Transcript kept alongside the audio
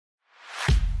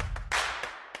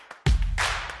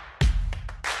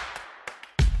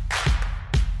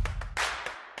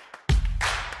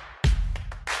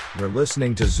You're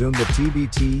listening to Zoom the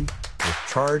TBT with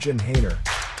Charge and Hayner.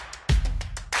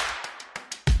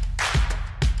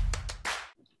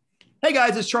 Hey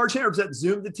guys, it's Charge Hayner at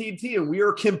Zoom the TBT, and we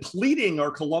are completing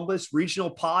our Columbus Regional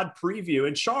Pod preview.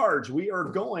 In Charge, we are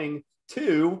going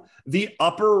to the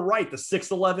upper right, the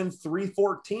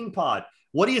 6-11-314 pod.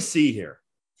 What do you see here?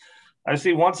 I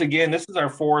see, once again, this is our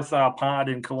fourth pod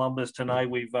in Columbus tonight.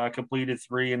 We've completed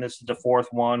three, and this is the fourth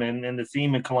one. And the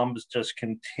theme in Columbus just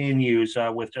continues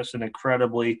with just an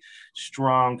incredibly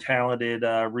strong, talented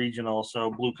regional.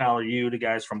 So Blue Collar U, the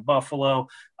guys from Buffalo,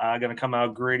 going to come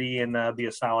out gritty and be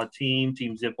a solid team.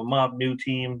 Team zip them up, new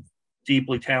team.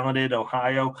 Deeply talented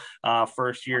Ohio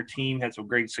first-year team, had some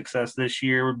great success this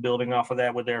year. We're building off of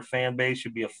that with their fan base.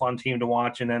 Should be a fun team to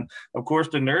watch. And then, of course,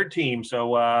 the Nerd team. So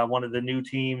one of the new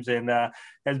teams, and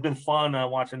has been fun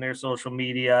watching their social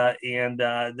media. And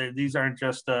these aren't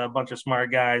just a bunch of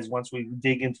smart guys. Once we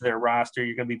dig into their roster,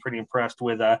 you're going to be pretty impressed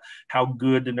with how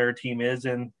good the Nerd team is,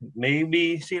 and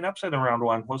maybe see an upset in round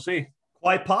one. We'll see.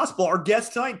 Quite possible. Our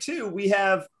guest tonight, too, we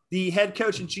have the head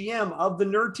coach and GM of the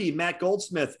Nerd team, Matt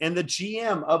Goldsmith, and the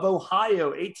GM of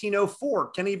OhIo 1804,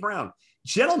 Kenny Brown.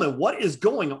 Gentlemen, what is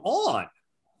going on?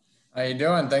 How you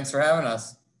doing? Thanks for having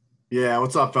us. Yeah,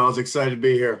 what's up, fellas? Excited to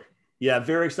be here. Yeah,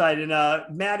 very excited.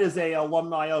 And Matt is a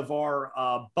alumni of our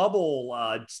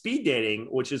bubble speed dating,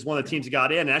 which is one of the teams that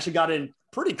got in, and actually got in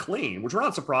pretty clean, which we're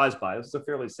not surprised by. This is a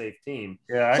fairly safe team.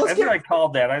 Yeah, I think I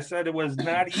called that. I said it was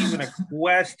not even a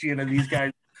question of these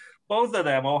guys. Both of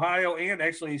them, Ohio, and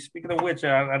actually, speaking of which,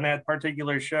 on that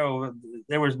particular show,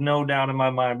 there was no doubt in my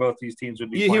mind both these teams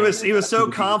would be. He was so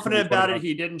confident about it,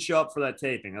 he didn't show up for that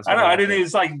taping. That's I know. I didn't.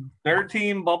 It's like Nerd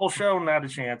team bubble show, not a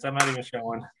chance. I'm not even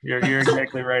showing. You're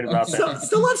exactly right about that.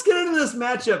 So let's get into this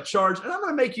matchup, Charge, and I'm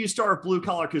going to make you start blue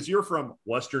collar because you're from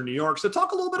Western New York. So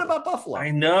talk a little bit about Buffalo.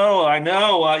 I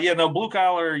know. Blue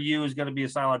collar U is going to be a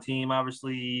solid team.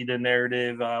 Obviously, the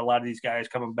narrative, a lot of these guys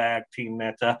coming back, team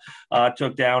that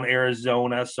took down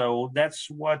Arizona. So that's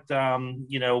what,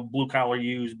 Blue Collar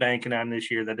U is banking on this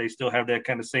year, that they still have that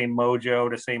kind of same mojo,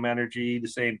 the same energy, the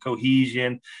same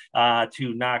cohesion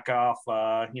to knock off,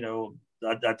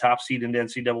 a top seed in the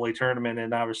NCAA tournament,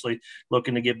 and obviously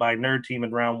looking to get by Nerd team in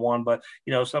round one. But,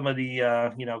 some of the,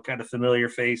 kind of familiar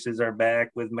faces are back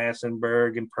with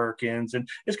Massenberg and Perkins, and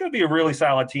it's going to be a really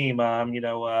solid team.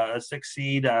 A 6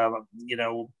 seed, I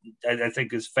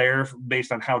think is fair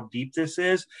based on how deep this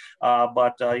is.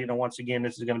 But once again,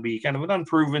 this is going to be kind of an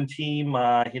unproven team.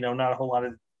 Not a whole lot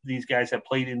of these guys have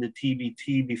played in the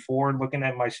TBT before. Looking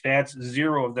at my stats,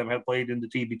 0 of them have played in the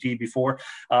TBT before.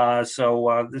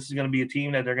 So this is going to be a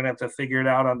team that they're going to have to figure it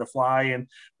out on the fly.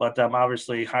 But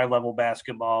obviously, high-level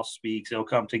basketball speaks. They'll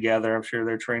come together. I'm sure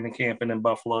they're training camping in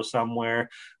Buffalo somewhere,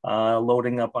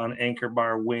 loading up on Anchor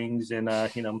Bar wings. And,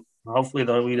 hopefully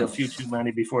they'll eat a few too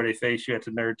many before they face you at the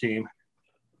Nerd team.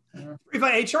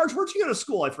 Hey, Charge, where'd you go to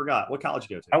school? I forgot. What college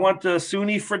did you go to? I went to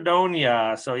SUNY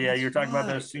Fredonia. So, yeah, you're talking about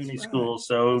those SUNY schools.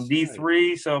 So,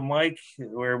 D3. So, Mike,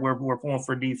 we're pulling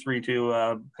for D3 too.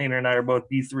 Hayner and I are both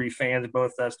D3 fans,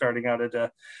 both starting out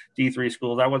at D3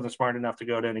 schools. I wasn't smart enough to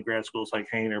go to any grad schools like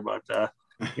Hayner, but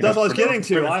that's what I was getting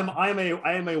to. I am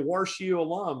a WashU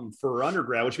alum for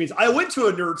undergrad, which means I went to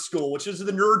a nerd school, which is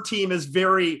the Nerd team is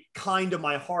very kind to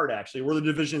my heart, actually. We're the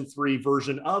Division III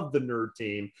version of the Nerd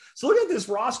team. So look at this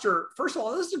roster. First of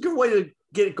all, this is a good way to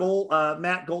get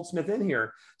Matt Goldsmith in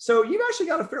here. So you've actually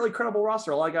got a fairly credible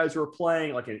roster. A lot of guys who are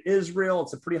playing like in Israel.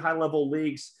 It's a pretty high-level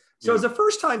leagues. So as a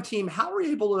first-time team, how were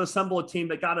you able to assemble a team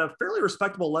that got a fairly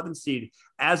respectable 11 seed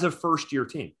as a first-year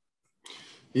team?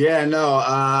 Yeah, no,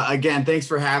 again, thanks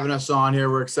for having us on here.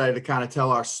 We're excited to kind of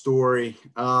tell our story.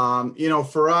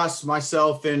 For us,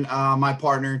 myself and my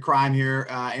partner in crime here,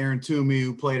 Aaron Toomey,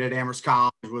 who played at Amherst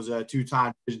College, was a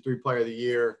 2-time Division III Player of the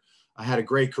Year. Had a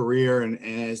great career and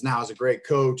is now as a great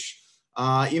coach.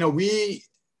 We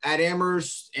at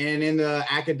Amherst and in the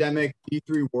academic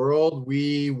D3 world,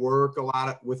 we work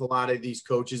with a lot of these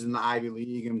coaches in the Ivy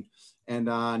League and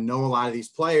know a lot of these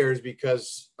players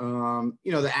because,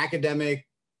 the academic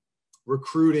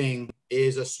recruiting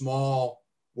is a small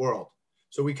world.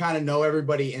 So we kind of know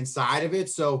everybody inside of it.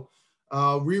 So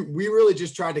we really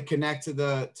just tried to connect to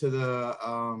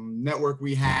the network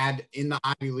we had in the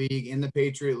Ivy League, in the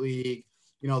Patriot League,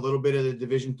 a little bit of the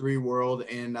Division III world,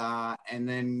 and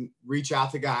then reach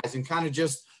out to guys and kind of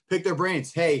just pick their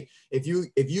brains. Hey, if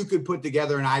you could put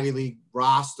together an Ivy League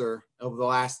roster over the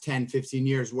last 10, 15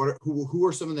 years, who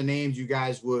are some of the names you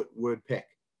guys would pick?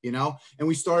 And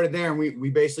we started there, and we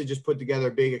basically just put together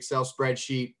a big Excel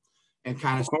spreadsheet and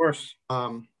kind of course,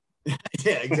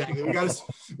 Yeah, exactly. We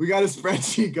got a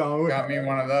spreadsheet going. Got me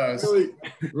one of those.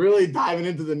 Really diving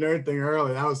into the nerd thing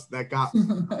early. That got me.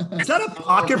 Is that a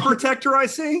pocket protector I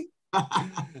see?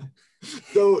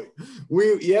 So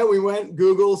we went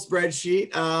Google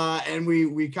spreadsheet and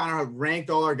we kind of ranked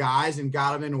all our guys and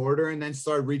got them in order and then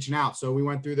started reaching out. So we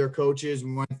went through their coaches,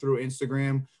 we went through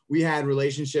Instagram. We had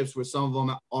relationships with some of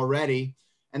them already.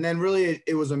 And then really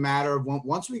it was a matter of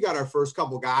once we got our first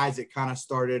couple guys, it kind of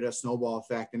started a snowball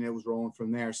effect and it was rolling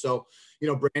from there. So,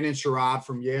 Brandon Sherrod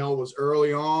from Yale was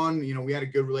early on. We had a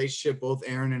good relationship. Both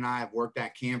Aaron and I have worked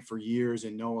at camp for years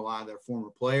and know a lot of their former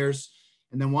players.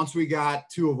 And then once we got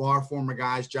two of our former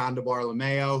guys, John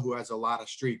DeBartolomeo, who has a lot of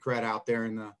street cred out there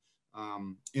in the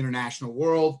international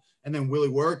world, and then Willie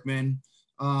Workman,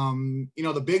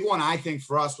 the big one I think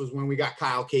for us was when we got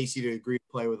Kyle Casey to agree to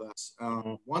play with us.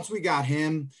 Once we got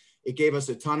him, it gave us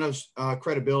a ton of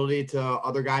credibility to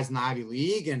other guys in the Ivy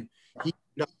League, and he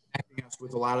ended up connecting us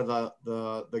with a lot of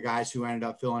the guys who ended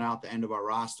up filling out the end of our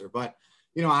roster. But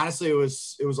honestly, it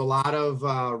was a lot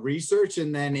of research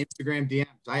and then Instagram DMs.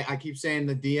 I keep saying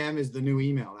the DM is the new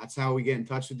email. That's how we get in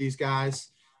touch with these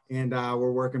guys, and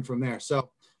we're working from there.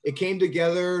 So it came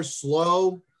together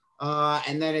slow,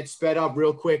 and then it sped up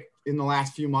real quick in the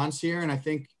last few months here. And I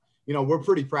think, we're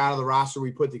pretty proud of the roster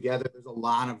we put together. There's a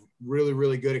lot of really,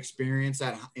 really good experience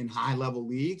in high-level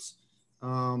leagues.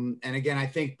 And again, I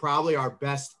think probably our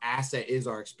best asset is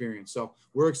our experience. So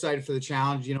we're excited for the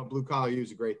challenge. Blue Collar U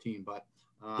is a great team, but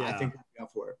I think we'll be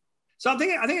up for it. So I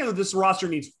think this roster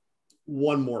needs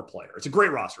one more player. It's a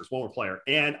great roster. It's one more player.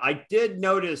 And I did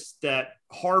notice that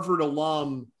Harvard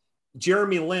alum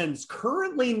Jeremy Lin's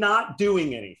currently not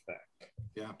doing anything.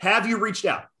 Yeah. Have you reached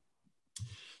out?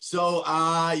 So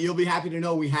you'll be happy to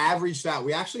know we have reached out.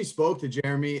 We actually spoke to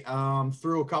Jeremy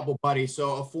through a couple buddies.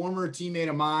 So a former teammate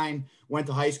of mine went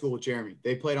to high school with Jeremy.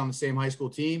 They played on the same high school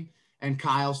team, and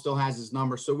Kyle still has his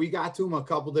number. So we got to him a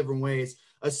couple different ways.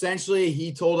 Essentially,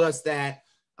 he told us that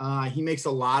he makes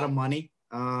a lot of money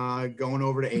going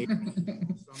over to Asia summer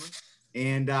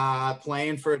and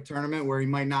playing for a tournament where he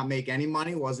might not make any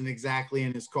money wasn't exactly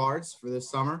in his cards for this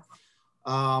summer.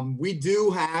 We do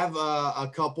have a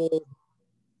couple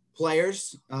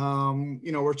players.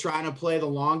 We're trying to play the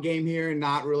long game here and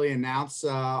not really announce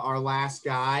our last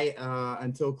guy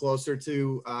until closer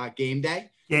to game day.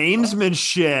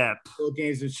 Gamesmanship.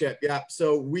 Gamesmanship, yeah.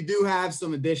 So we do have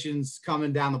some additions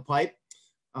coming down the pipe,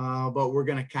 but we're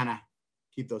going to kind of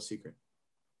keep those secret.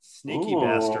 Sneaky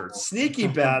bastards. Sneaky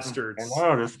bastards. I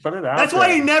know, just put it out. That's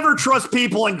why you never trust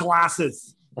people in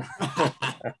glasses.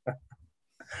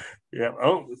 Yeah.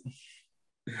 Oh.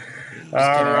 All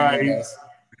right.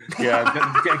 Yeah,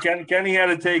 Kenny had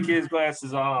to take his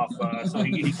glasses off, so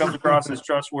he comes across as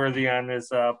trustworthy on this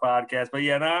podcast. But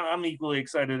yeah, I'm equally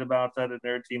excited about the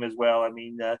nerd team as well. I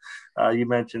mean, you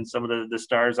mentioned some of the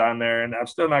stars on there, and I'm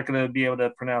still not going to be able to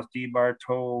pronounce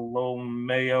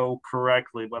DeBartolomeo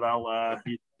correctly, but I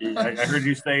heard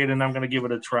you say it, and I'm going to give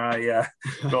it a try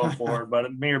going forward. But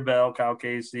Amir Bell, Kyle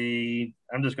Casey,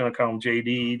 I'm just going to call him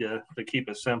JD to keep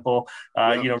it simple.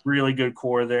 Really good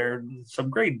core there. Some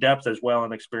great depth as well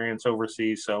and experience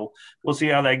overseas. So we'll see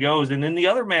how that goes. And in the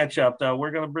other matchup,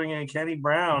 we're going to bring in Kenny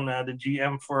Brown, the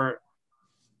GM for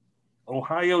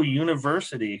Ohio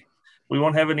University. We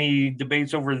won't have any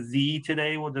debates over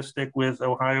today. We'll just stick with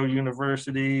Ohio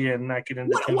University and not get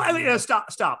into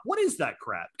Stop. What is that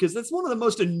crap? Because that's one of the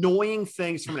most annoying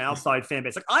things from an outside fan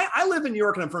base. Like I live in New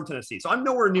York and I'm from Tennessee, so I'm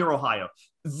nowhere near Ohio.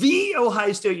 The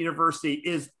Ohio State University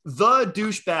is the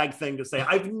douchebag thing to say.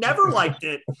 I've never liked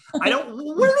it.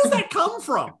 Where does that come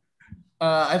from?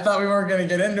 I thought we weren't going to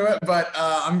get into it, but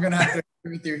I'm going to have to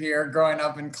agree with you here. Growing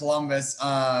up in Columbus,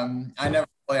 I never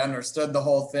really understood the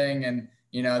whole thing, and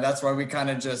that's why we kind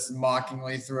of just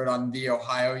mockingly threw it on the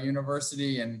Ohio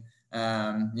University. And,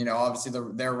 obviously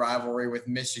their rivalry with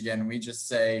Michigan, we just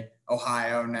say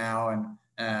Ohio now. And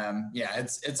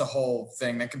it's a whole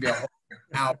thing that could be a whole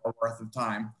hour worth of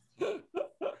time.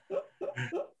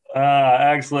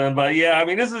 Excellent. But yeah, I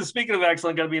mean, this is, speaking of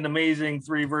excellent, going to be an amazing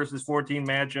 3 versus 14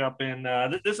 matchup. And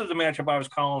this is a matchup I was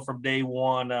calling from day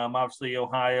one. Obviously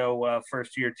Ohio,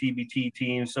 first year TBT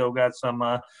team. So got some,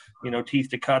 teeth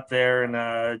to cut there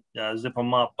and zip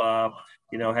them up,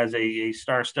 has a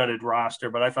star-studded roster.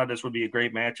 But I thought this would be a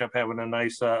great matchup, having a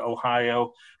nice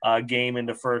Ohio game in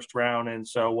the first round. And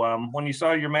so when you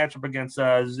saw your matchup against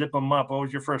Zip 'em Up, what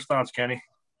was your first thoughts, Kenny?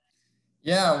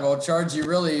 Yeah, well, Charge, you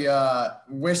really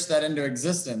wished that into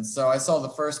existence. So I saw the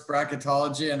first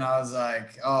bracketology and I was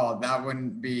like, oh, that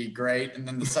wouldn't be great. And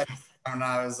then the second round,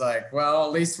 I was like, well,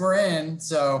 at least we're in.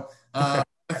 So the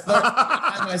third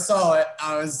time I saw it,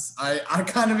 I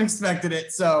kind of expected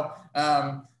it. So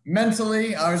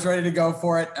mentally, I was ready to go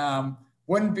for it.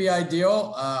 Wouldn't be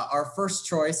ideal, our first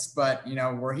choice, but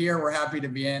we're here, we're happy to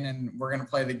be in, and we're going to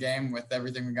play the game with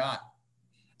everything we got.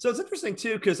 So it's interesting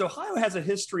too, because Ohio has a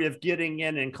history of getting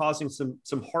in and causing some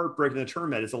heartbreak in the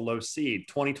tournament as a low seed.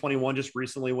 2021 just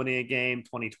recently winning a game,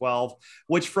 2012,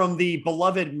 which from the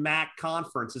beloved MAC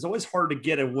conference is always hard to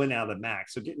get a win out of the MAC.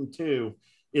 So getting two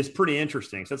is pretty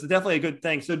interesting. So it's definitely a good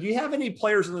thing. So do you have any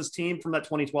players on this team from that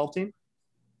 2012 team?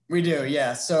 We do,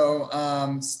 yeah. So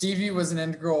Stevie was an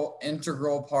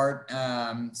integral part.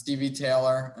 Stevie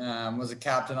Taylor was a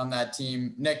captain on that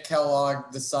team. Nick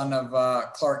Kellogg, the son of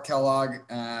Clark Kellogg,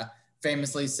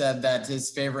 famously said that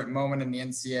his favorite moment in the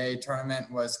NCAA tournament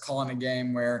was calling a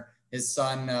game where his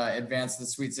son advanced the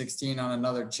Sweet 16 on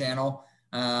another channel.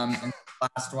 And the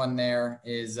last one there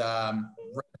is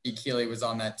Reggie Keeley was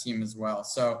on that team as well.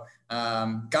 So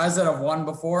guys that have won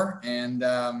before, and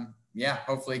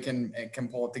hopefully can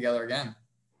pull it together again.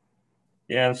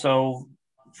 Yeah, and so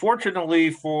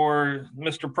fortunately for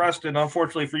Mr. Preston,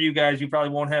 unfortunately for you guys, you probably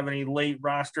won't have any late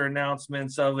roster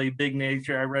announcements of a big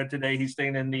nature. I read today he's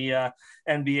staying in the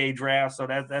NBA draft, so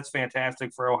that's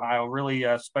fantastic for Ohio. Really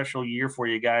a special year for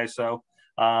you guys. So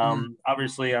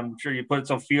obviously, I'm sure you put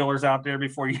some feelers out there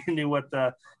before you knew what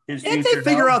his future. Can't they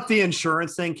figure out the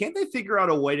insurance thing? Can't they figure out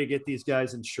a way to get these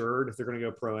guys insured if they're going to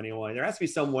go pro anyway? There has to be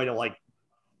some way to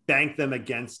bank them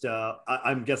against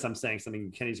I guess I'm saying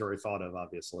something Kenny's already thought of,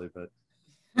 obviously, but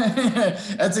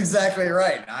that's exactly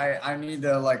right. I need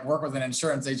to work with an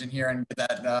insurance agent here and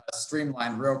get that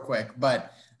streamlined real quick.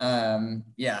 But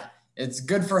it's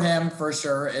good for him for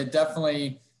sure. It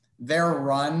definitely, their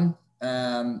run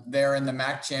there in the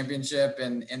MAC championship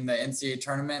and in the NCAA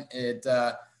tournament, it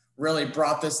really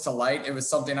brought this to light. It was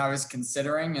something I was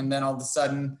considering, and then all of a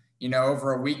sudden,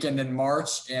 over a weekend in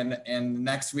March and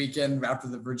next weekend after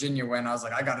the Virginia win, I was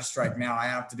like, I got to strike now. I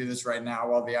have to do this right now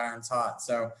while the iron's hot.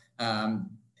 So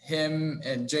him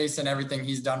and Jason, everything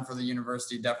he's done for the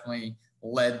university definitely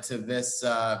led to this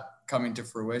coming to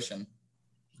fruition.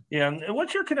 Yeah, and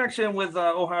what's your connection with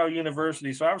Ohio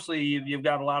University? So obviously you've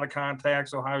got a lot of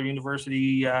contacts. Ohio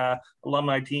University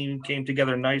alumni team came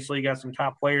together nicely. You got some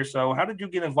top players. So how did you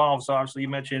get involved? So obviously you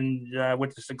mentioned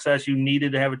with the success you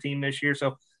needed to have a team this year.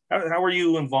 So how were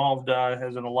you involved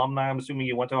as an alumni? I'm assuming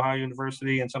you went to Ohio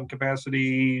University in some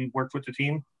capacity, worked with the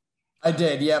team? I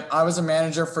did, yep. I was a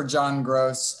manager for John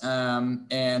Gross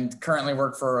and currently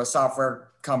work for a software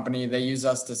company. They use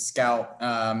us to scout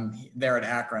there at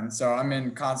Akron. So I'm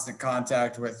in constant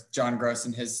contact with John Gross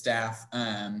and his staff.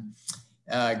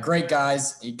 Great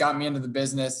guys. He got me into the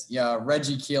business. Yeah,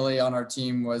 Reggie Keeley on our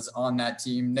team was on that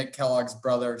team, Nick Kellogg's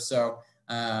brother. So,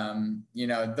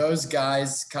 those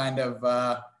guys kind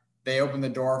of they opened the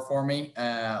door for me.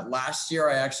 Last year,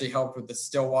 I actually helped with the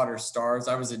Stillwater Stars.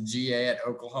 I was a GA at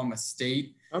Oklahoma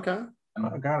State. Okay.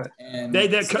 I got it. And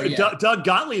Doug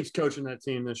Gottlieb's coaching that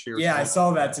team this year. Yeah, I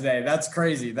saw that today. That's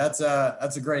crazy. That's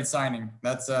a great signing.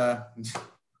 That's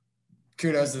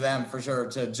kudos to them for sure,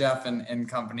 to Jeff and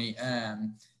company.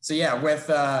 With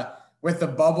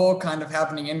the bubble kind of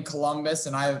happening in Columbus,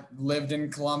 and I live in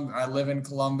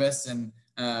Columbus and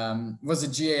was a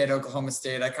GA at Oklahoma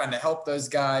State. I kind of helped those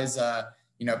guys,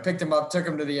 picked them up, took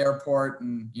them to the airport,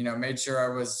 and, made sure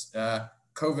I was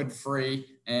COVID free.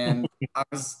 And I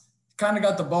was kind of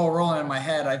got the ball rolling in my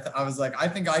head. I was like, I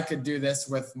think I could do this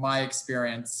with my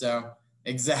experience. So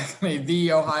exactly,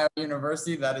 the Ohio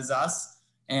University, that is us.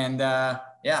 And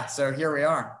so here we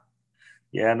are.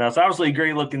 Yeah, no, it's obviously a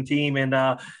great looking team. And,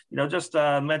 just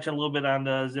mention a little bit on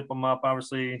the Zip 'em Up.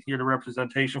 Obviously, you're the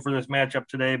representation for this matchup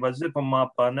today, but Zip 'em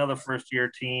Up, another first year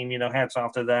team, hats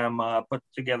off to them, put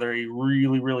together a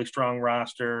really, really strong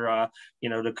roster.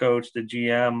 The coach, the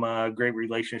GM, great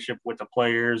relationship with the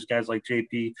players, guys like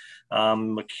JP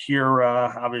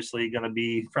McCura, obviously going to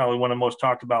be probably one of the most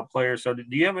talked about players. So do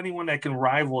you have anyone that can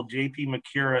rival JP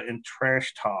McCura in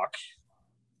trash talk?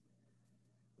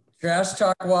 Trash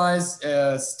talk wise,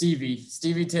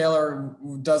 Stevie Taylor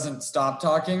doesn't stop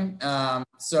talking.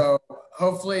 So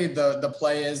hopefully the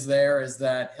play is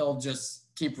that he'll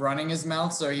just keep running his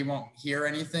mouth so he won't hear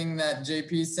anything that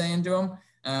JP is saying to him.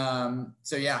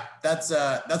 That's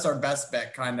our best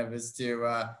bet kind of, is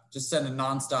to just send a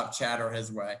nonstop chatter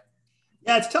his way.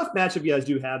 Yeah, it's a tough matchup you guys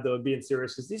do have, though, being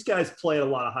serious, because these guys play at a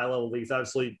lot of high-level leagues.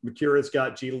 Obviously, McCura's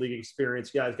got G League experience.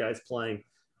 Guys playing.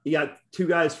 You got two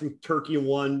guys from Turkey,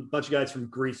 one bunch of guys from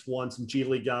Greece, some G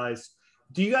League guys.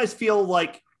 Do you guys feel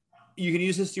like you can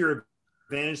use this to your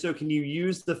advantage? So can you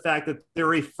use the fact that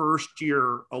they're a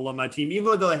first-year alumni team,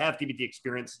 even though they have TBT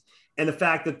experience, and the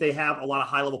fact that they have a lot of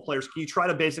high-level players? Can you try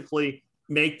to basically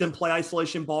make them play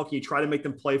isolation ball? Can you try to make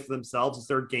them play for themselves? Is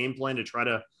there a game plan to try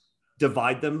to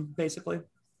divide them basically?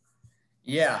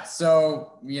 Yeah.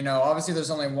 So, obviously there's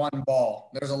only one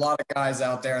ball. There's a lot of guys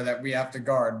out there that we have to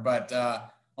guard, but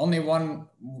only one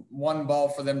ball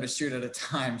for them to shoot at a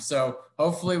time. So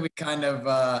hopefully we kind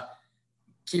of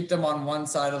keep them on one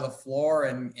side of the floor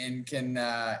and can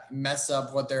mess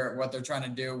up what they're trying to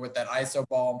do with that ISO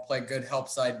ball and play good help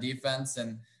side defense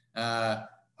and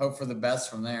hope for the best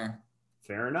from there.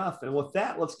 Fair enough. And with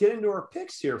that, let's get into our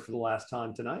picks here for the last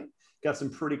time tonight. Got some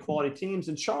pretty quality teams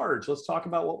in charge. Let's talk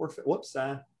about what we're who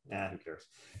cares?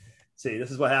 See, this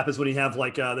is what happens when you have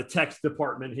like the text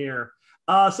department here.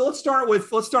 So let's start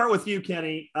with you,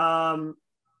 Kenny.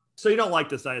 So you don't like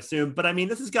this, I assume, but I mean,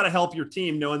 this has got to help your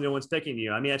team knowing no one's picking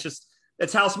you. I mean,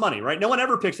 it's house money, right? No one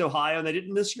ever picks Ohio, and they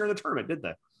didn't this year in the tournament, did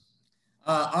they?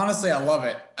 Honestly, I love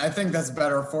it. I think that's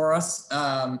better for us.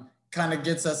 Kind of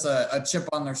gets us a chip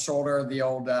on their shoulder, the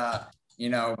old,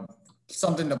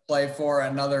 something to play for,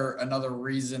 another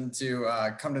reason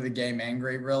to come to the game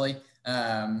angry, really.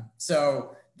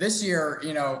 So this year,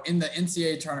 in the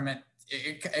NCAA tournament,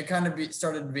 it kind of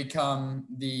started to become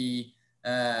the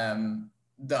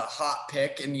hot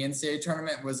pick in the NCAA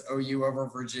tournament was OU over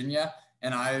Virginia.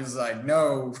 And I was like,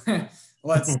 no,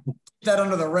 let's keep that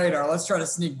under the radar. Let's try to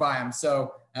sneak by them.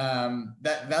 So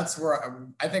that's where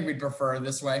I think we'd prefer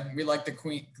this way. We like the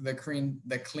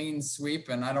clean sweep,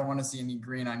 and I don't want to see any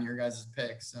green on your guys'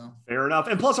 pick. So fair enough.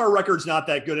 And plus our record's not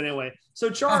that good anyway. So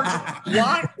Charles,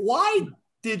 why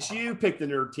did you pick the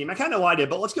nerd team? I kind of know why I did,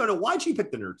 but let's go to why'd you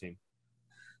pick the nerd team?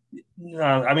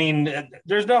 I mean,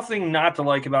 there's nothing not to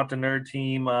like about the nerd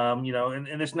team,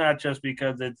 and it's not just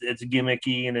because it's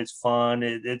gimmicky and it's fun.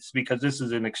 It's because this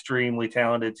is an extremely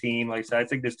talented team. Like I said, I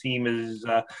think this team is,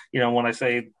 when I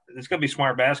say it's going to be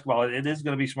smart basketball, it is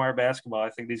going to be smart basketball. I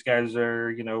think these guys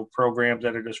are, programs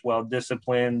that are just well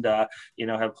disciplined,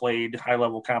 have played high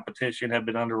level competition, have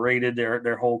been underrated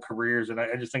their whole careers. And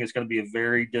I just think it's going to be a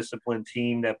very disciplined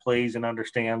team that plays and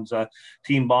understands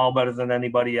team ball better than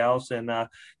anybody else. And,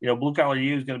 Blue Collar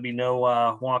U is going to be no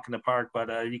walk in the park, but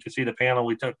you can see the panel.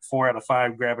 We took 4 out of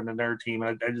 5 grabbing the nerd team.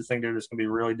 I just think they're just going to be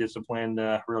really disciplined,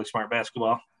 really smart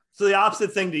basketball. So the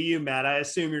opposite thing to you, Matt. I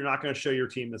assume you're not going to show your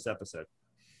team this episode.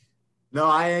 No,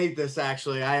 I hate this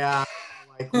actually. I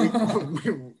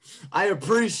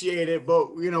appreciate it,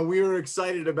 but we were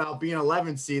excited about being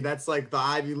 11 seed. That's like the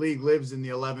Ivy League lives in the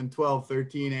 11, 12,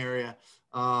 13 area.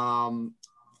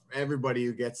 Everybody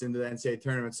who gets into the NCAA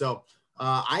tournament. So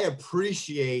I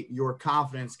appreciate your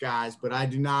confidence, guys, but I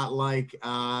do not like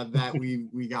that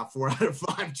we got 4 out of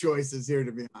 5 choices here,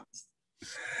 to be honest.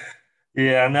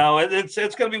 Yeah, no, it's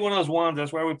going to be one of those ones.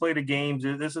 That's why we play the games.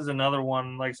 This is another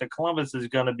one. Like I said, Columbus is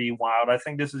going to be wild. I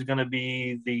think this is going to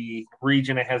be the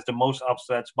region that has the most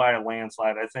upsets by a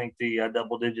landslide. I think the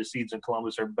double-digit seeds in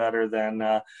Columbus are better than,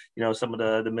 some of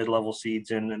the mid-level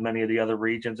seeds in many of the other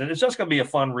regions. And it's just going to be a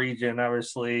fun region,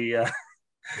 obviously.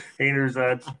 Haters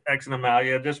Xing them out.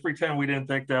 Yeah, just pretend we didn't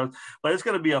think those. But it's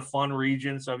going to be a fun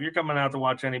region. So if you're coming out to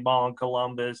watch any ball in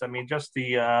Columbus, I mean, just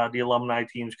the alumni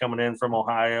teams coming in from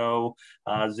Ohio,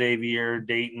 Xavier,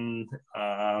 Dayton.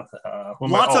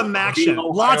 Lots of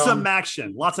action.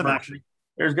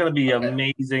 There's going to be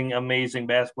amazing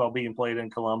basketball being played in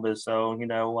Columbus. So,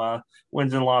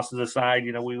 wins and losses aside,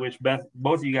 we wish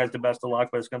both of you guys the best of luck,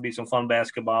 but it's going to be some fun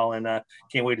basketball, and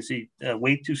can't wait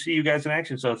to see you guys in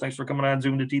action. So thanks for coming on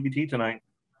Zoom to TBT tonight.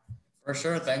 For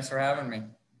sure. Thanks for having me.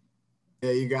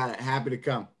 Yeah, you got it. Happy to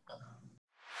come.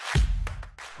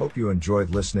 Hope you enjoyed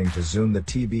listening to Zoom the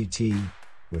TBT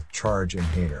with Charge and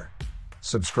Hainer.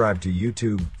 Subscribe to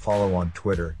YouTube, follow on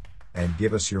Twitter, and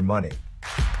give us your money.